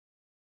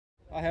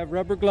I have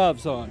rubber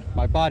gloves on,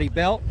 my body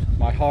belt,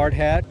 my hard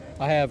hat.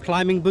 I have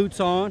climbing boots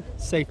on,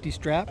 safety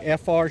strap,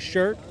 FR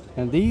shirt,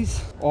 and these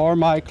are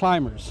my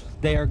climbers.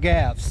 They are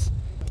gaffs.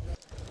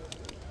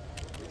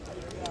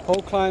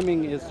 Pole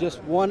climbing is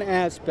just one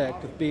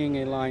aspect of being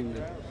a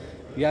lineman.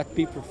 You have to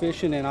be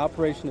proficient in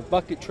operation of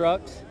bucket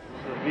trucks.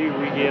 The view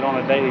we get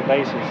on a daily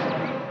basis.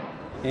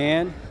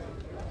 And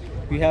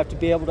you have to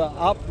be able to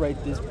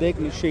operate this big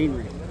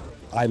machinery.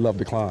 I love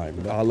to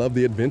climb. I love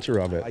the adventure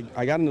of it.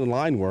 I got into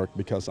line work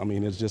because, I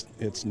mean,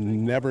 it's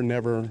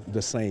never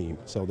the same.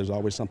 So there's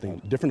always something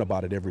different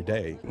about it every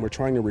day. We're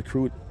trying to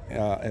recruit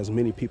as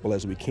many people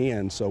as we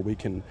can so we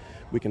can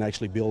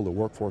actually build the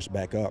workforce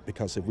back up,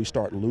 because if we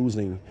start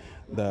losing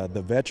the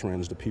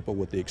veterans, the people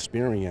with the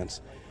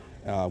experience,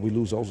 we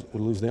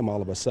lose them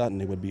all of a sudden.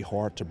 It would be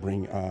hard to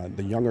bring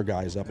the younger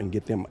guys up and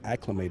get them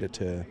acclimated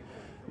to,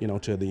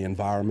 to the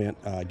environment,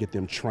 get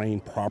them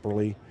trained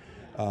properly.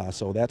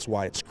 So that's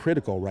why it's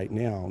critical right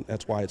now.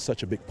 That's why it's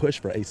such a big push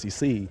for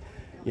ACC,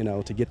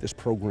 to get this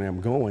program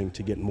going,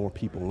 to get more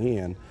people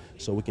in,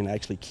 so we can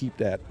actually keep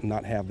that,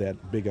 not have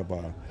that big of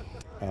a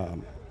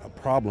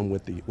problem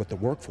with the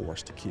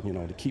workforce to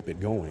keep it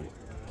going.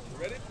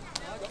 Ready?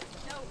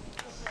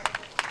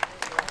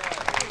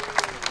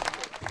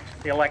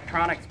 The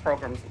electronics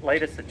program's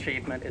latest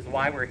achievement is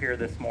why we're here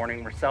this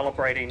morning. We're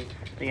celebrating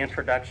the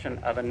introduction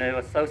of a new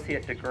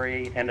associate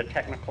degree and a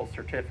technical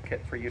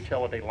certificate for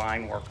utility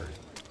line workers.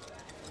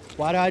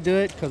 Why do I do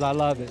it? Because I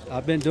love it.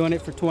 I've been doing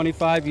it for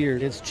 25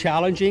 years. It's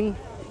challenging.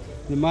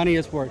 The money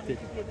is worth it.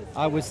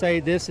 I would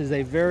say this is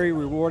a very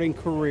rewarding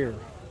career.